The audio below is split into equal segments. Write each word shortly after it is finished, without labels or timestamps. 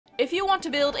If you want to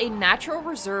build a natural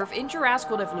reserve in Jurassic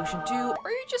World Evolution 2,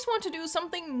 or you just want to do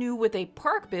something new with a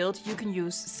park build, you can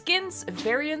use skins,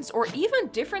 variants, or even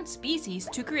different species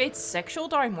to create sexual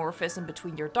dimorphism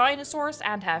between your dinosaurs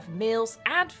and have males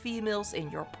and females in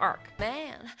your park.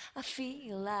 Man, I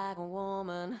feel like a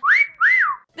woman.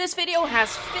 This video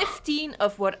has 15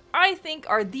 of what I think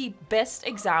are the best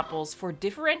examples for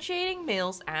differentiating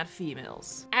males and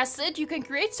females. As said, you can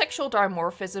create sexual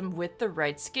dimorphism with the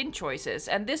right skin choices,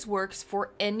 and this works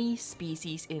for any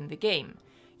species in the game.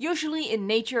 Usually in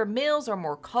nature, males are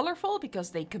more colorful because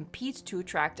they compete to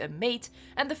attract a mate,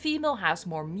 and the female has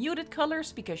more muted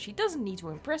colors because she doesn't need to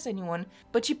impress anyone,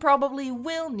 but she probably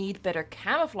will need better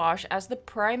camouflage as the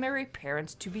primary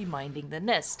parent to be minding the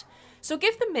nest. So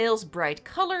give the males bright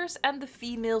colors and the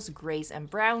females grays and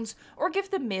browns, or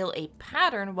give the male a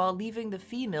pattern while leaving the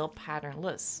female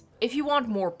patternless. If you want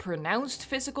more pronounced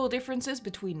physical differences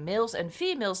between males and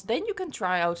females, then you can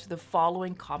try out the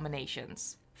following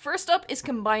combinations. First up is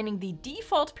combining the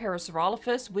default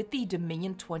Parasaurolophus with the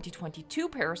Dominion 2022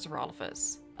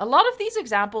 Parasaurolophus. A lot of these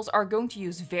examples are going to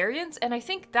use variants, and I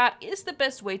think that is the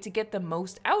best way to get the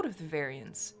most out of the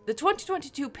variants. The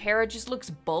 2022 para just looks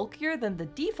bulkier than the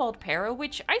default para,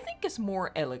 which I think is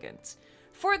more elegant.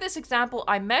 For this example,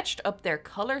 I matched up their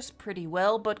colors pretty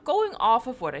well, but going off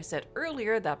of what I said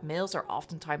earlier, that males are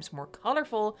oftentimes more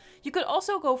colorful, you could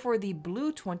also go for the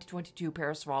blue 2022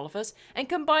 Parasaurolophus and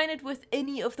combine it with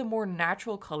any of the more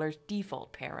natural colored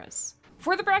default paras.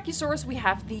 For the Brachiosaurus, we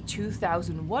have the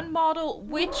 2001 model,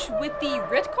 which, with the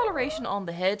red coloration on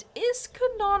the head, is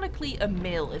canonically a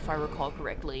male, if I recall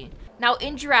correctly. Now,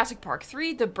 in Jurassic Park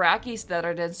 3, the Brachies that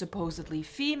are then supposedly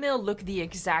female look the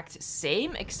exact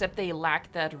same, except they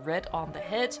lack that red on the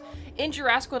head. In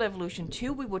Jurassic World Evolution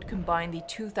 2, we would combine the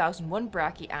 2001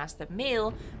 Brachie as the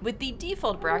male, with the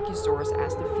default Brachiosaurus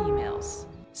as the females.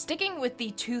 Sticking with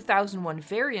the 2001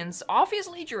 variants,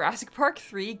 obviously Jurassic Park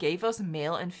 3 gave us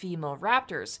male and female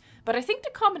raptors, but I think the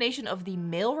combination of the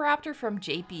male raptor from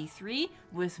JP3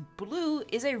 with blue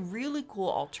is a really cool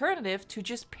alternative to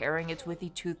just pairing it with the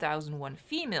 2001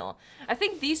 female. I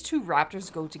think these two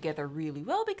raptors go together really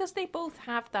well because they both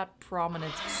have that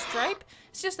prominent stripe,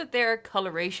 it's just that their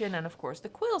coloration and of course the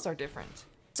quills are different.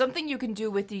 Something you can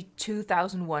do with the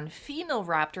 2001 female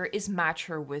raptor is match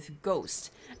her with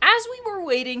Ghost. As we were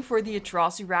waiting for the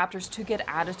Atrociraptors to get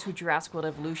added to Jurassic World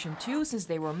Evolution 2 since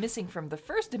they were missing from the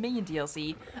first Dominion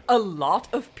DLC, a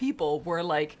lot of people were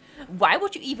like, why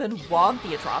would you even want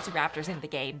the Atrociraptors in the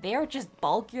game? They are just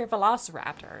bulkier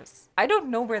velociraptors. I don't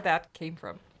know where that came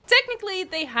from. Technically,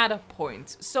 they had a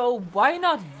point, so why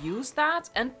not use that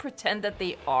and pretend that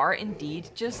they are indeed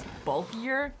just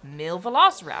bulkier male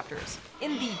velociraptors?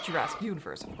 In the Jurassic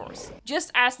universe, of course. Just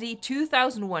as the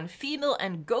 2001 female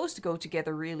and Ghost go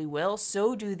together really well,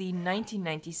 so do the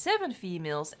 1997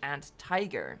 females and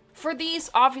Tiger. For these,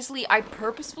 obviously, I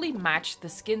purposefully matched the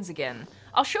skins again.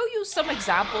 I'll show you some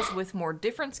examples with more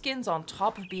different skins on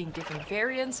top of being different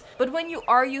variants, but when you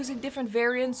are using different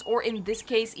variants, or in this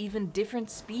case even different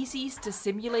species to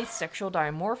simulate sexual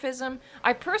dimorphism,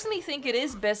 I personally think it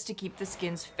is best to keep the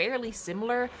skins fairly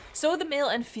similar, so the male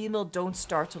and female don't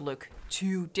start to look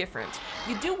too different.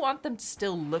 You do want them to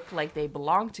still look like they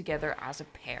belong together as a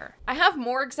pair. I have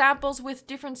more examples with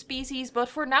different species, but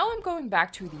for now I'm going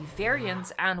back to the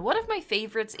variants, and one of my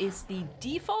favorites is the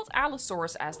default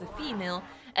Allosaurus as the female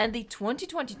and the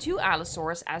 2022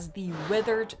 Allosaurus as the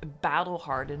weathered,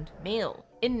 battle-hardened male.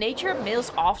 In nature,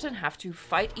 males often have to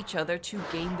fight each other to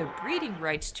gain the breeding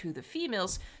rights to the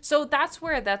females, so that's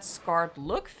where that scarred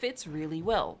look fits really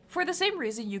well. For the same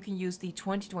reason, you can use the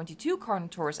 2022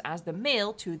 Carnotaurus as the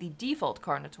male to the default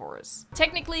Carnotaurus.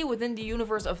 Technically, within the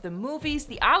universe of the movies,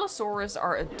 the Allosaurus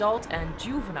are adult and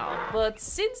juvenile, but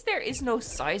since there is no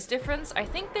size difference, I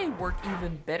think they work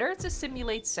even better to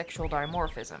simulate sexual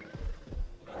dimorphism.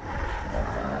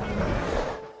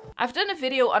 I've done a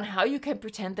video on how you can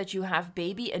pretend that you have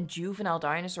baby and juvenile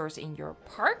dinosaurs in your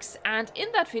parks, and in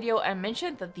that video I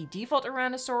mentioned that the default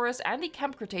Tyrannosaurus and the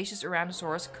Camp Cretaceous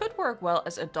Tyrannosaurus could work well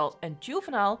as adult and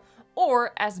juvenile,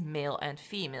 or as male and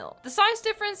female. The size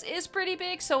difference is pretty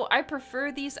big, so I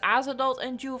prefer these as adult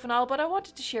and juvenile, but I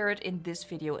wanted to share it in this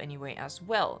video anyway as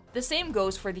well. The same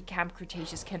goes for the Camp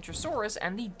Cretaceous Kentrosaurus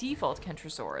and the default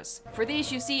Kentrosaurus. For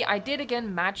these, you see, I did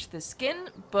again match the skin,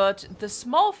 but the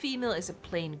small female is a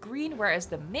plain green, whereas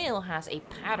the male has a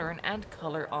pattern and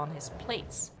color on his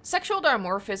plates. Sexual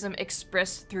dimorphism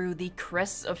expressed through the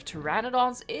crests of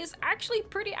pteranodons is actually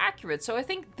pretty accurate, so I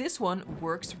think this one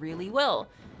works really well.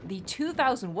 The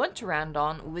 2001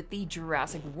 Pteranodon with the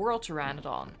Jurassic World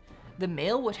Pteranodon. The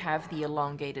male would have the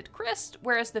elongated crest,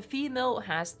 whereas the female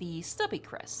has the stubby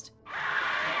crest.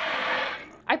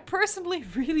 I personally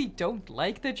really don't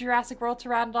like the Jurassic World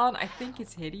Pteranodon. I think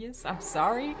it's hideous, I'm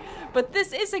sorry. But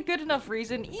this is a good enough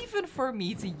reason even for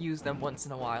me to use them once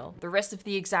in a while. The rest of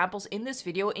the examples in this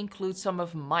video include some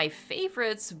of my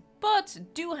favorites, but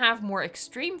do have more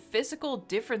extreme physical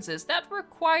differences that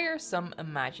require some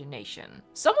imagination.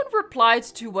 Someone replied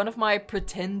to one of my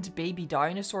pretend baby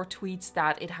dinosaur tweets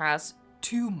that it has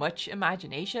too much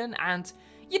imagination, and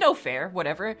you know, fair,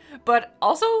 whatever, but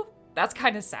also that's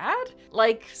kind of sad.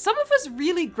 Like, some of us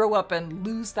really grow up and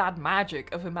lose that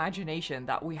magic of imagination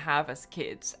that we have as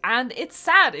kids, and it's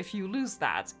sad if you lose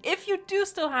that. If you do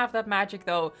still have that magic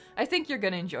though, I think you're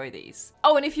gonna enjoy these.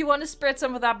 Oh, and if you want to spread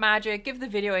some of that magic, give the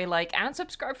video a like and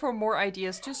subscribe for more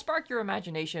ideas to spark your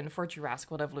imagination for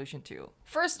Jurassic World Evolution 2.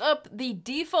 First up, the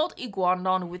default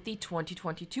Iguanodon with the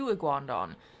 2022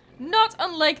 Iguanodon. Not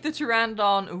unlike the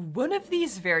Pteranodon, one of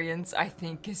these variants I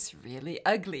think is really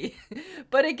ugly.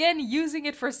 But again, using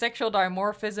it for sexual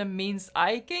dimorphism means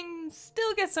I can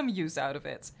still get some use out of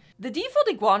it. The default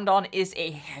Iguanodon is a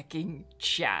hecking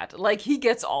Chad, like he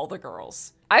gets all the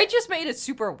girls. I just made it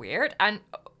super weird and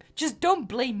just don't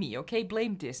blame me, okay?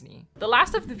 Blame Disney. The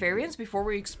last of the variants before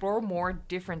we explore more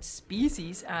different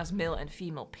species as male and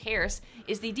female pairs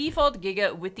is the default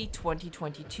Giga with the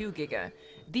 2022 Giga.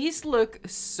 These look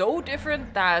so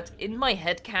different that in my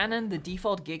headcanon, the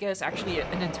default Giga is actually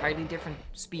an entirely different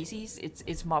species.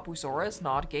 It's Mapusaurus,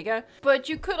 not Giga. But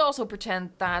you could also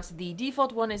pretend that the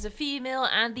default one is a female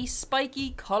and the spiky,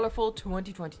 colorful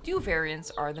 2022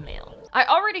 variants are the male. I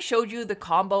already showed you the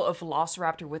combo of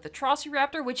Velociraptor with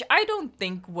Atrociraptor, which I don't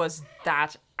think was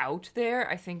that out there.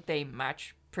 I think they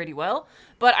match pretty well,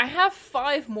 but I have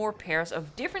 5 more pairs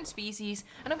of different species,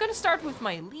 and I'm gonna start with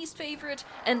my least favorite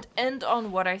and end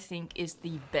on what I think is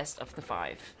the best of the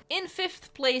 5. In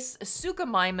 5th place,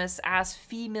 Suchomimus as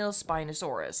female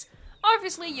Spinosaurus.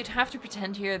 Obviously, you'd have to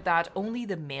pretend here that only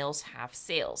the males have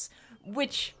sails,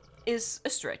 which is a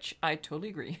stretch, I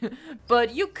totally agree.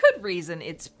 But you could reason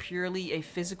it's purely a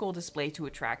physical display to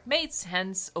attract mates,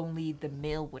 hence only the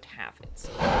male would have it.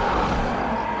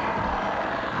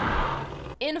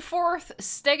 In 4th,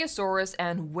 Stegosaurus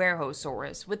and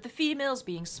Werchosaurus, with the females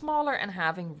being smaller and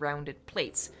having rounded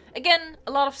plates. Again,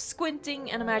 a lot of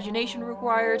squinting and imagination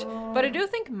required, but I do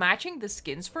think matching the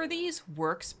skins for these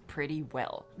works pretty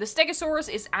well. The Stegosaurus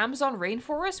is Amazon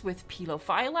rainforest with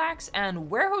Pelophylax, and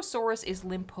Werchosaurus is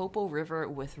Limpopo River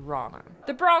with Rana.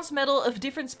 The bronze medal of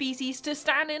different species to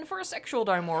stand in for sexual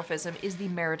dimorphism is the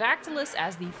Merodactylus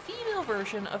as the female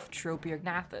version of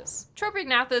Tropeognathus.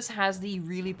 Tropeognathus has the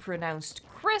really pronounced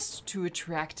crest to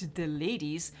attract the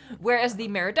ladies, whereas the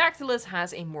Merodactylus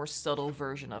has a more subtle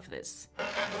version of this.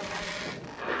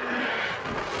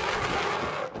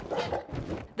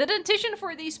 The dentition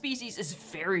for these species is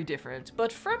very different,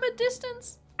 but from a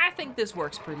distance, I think this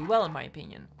works pretty well in my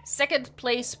opinion. 2nd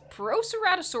place,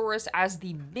 Proceratosaurus as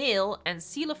the male and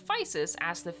Coelophysis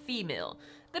as the female.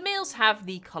 The males have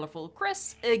the colorful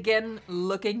crests, again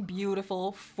looking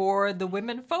beautiful for the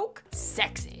women folk.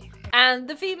 Sexy. And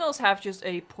the females have just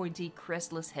a pointy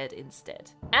crestless head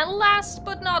instead. And last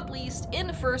but not least, in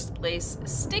 1st place,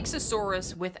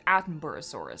 Styxosaurus with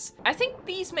Attenborosaurus. I think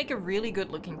these make a really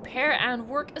good looking pair and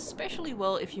work especially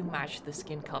well if you match the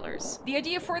skin colors. The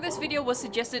idea for this video was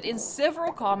suggested in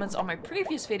several comments on my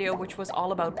previous video, which was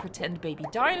all about pretend baby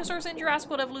dinosaurs in Jurassic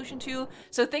World Evolution 2,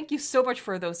 so thank you so much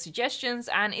for those suggestions,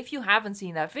 and if you haven't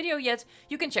seen that video yet,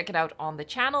 you can check it out on the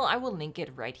channel. I will link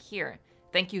it right here.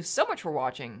 Thank you so much for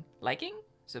watching, liking,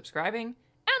 subscribing,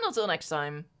 and until next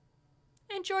time,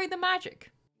 enjoy the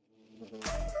magic.